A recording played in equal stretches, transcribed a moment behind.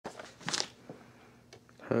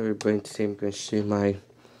Hello everybody, today I'm going to show you my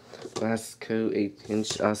Lasko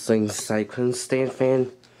 8-inch Oscillating Cyclone stand fan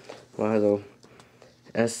model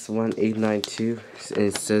S18902, and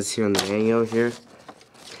it says here on the manual here,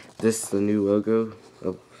 this is the new logo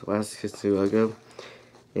of Lasko's new logo,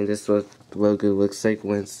 and this is what the logo looks like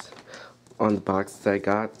when it's on the box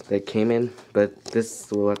that came in, but this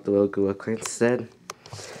is what the logo looks like instead.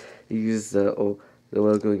 You use the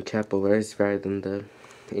logo in capital letters rather than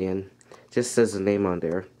and just says the name on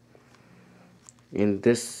there. And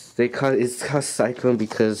this, it's called Cyclone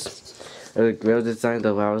because of the grill design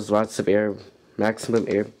that allows lots of maximum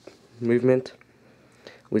air movement,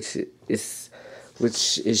 which is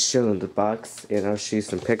shown in the box, and I'll show you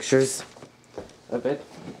some pictures of it.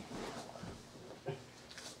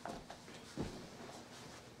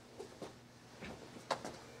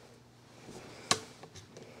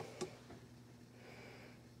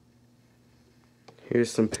 Here's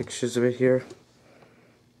some pictures of it here.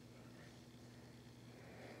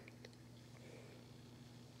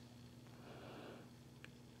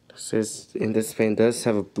 And this fan does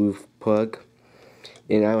have a blue plug,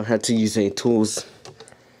 and I don't have to use any tools.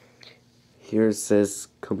 Here it says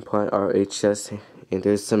compliant RHS, and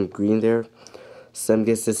there's some green there. Some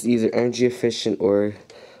guess it's either energy efficient or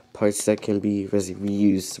parts that can be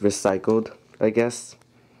reused, recycled, I guess.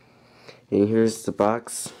 And here's the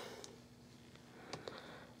box.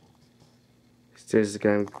 There's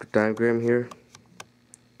a diagram here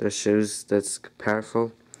that shows that's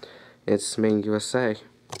powerful. It's made in USA.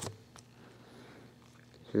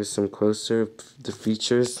 Here's some closer of the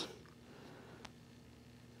features.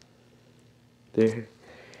 There.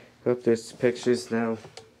 Hope there's pictures now.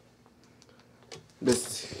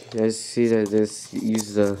 This, you guys see that this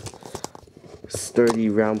uses a sturdy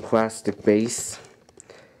round plastic base,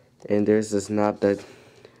 and there's this knob that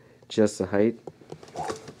adjusts the height.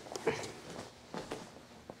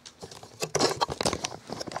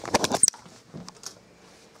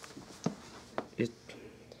 It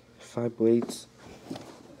 5 blades.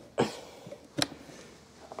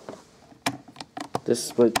 This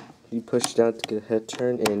is what you push down to get a head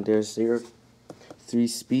turn, and there's 3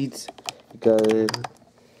 speeds. You got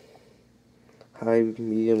high,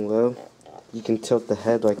 medium, low. You can tilt the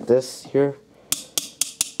head like this here.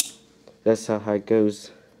 That's how high it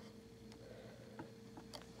goes.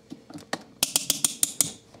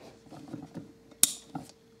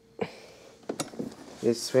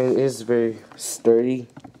 This fan is very sturdy.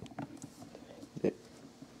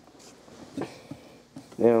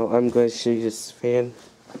 Now I'm going to show you this fan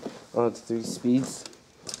on 3 speeds.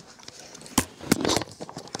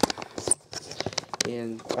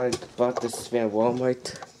 And I bought this fan at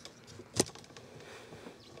Walmart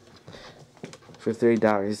for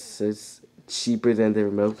 $30. So it's cheaper than the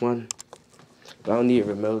remote one. But I don't need a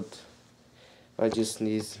remote. I just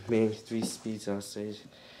need maybe 3 speeds, I'll say.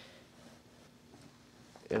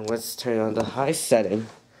 And let's turn on the high setting.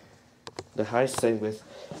 The high setting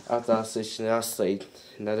without the oscillation and oscillate.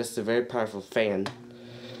 Now this is a very powerful fan.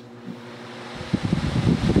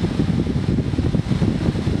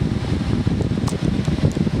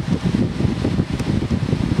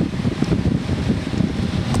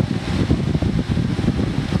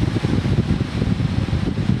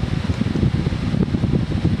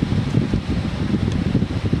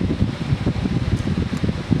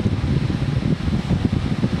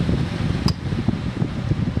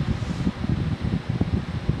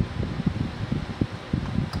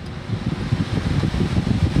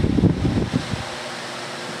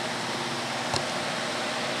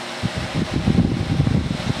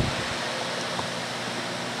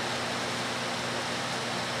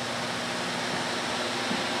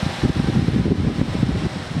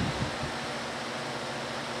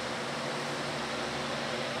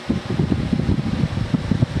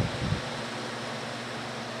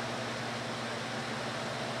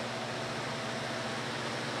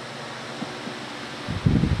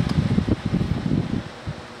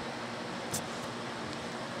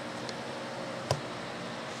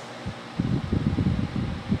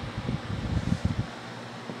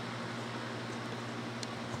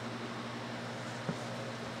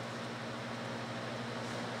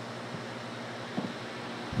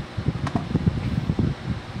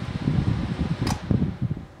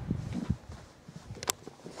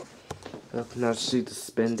 Now see the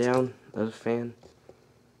spin down of the fan.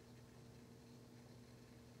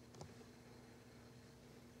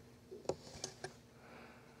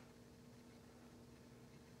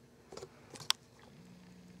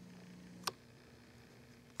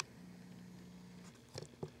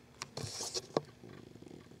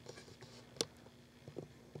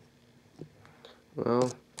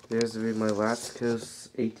 Well, There's my Lasko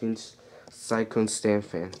 18-inch Cyclone stand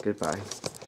fan. Goodbye.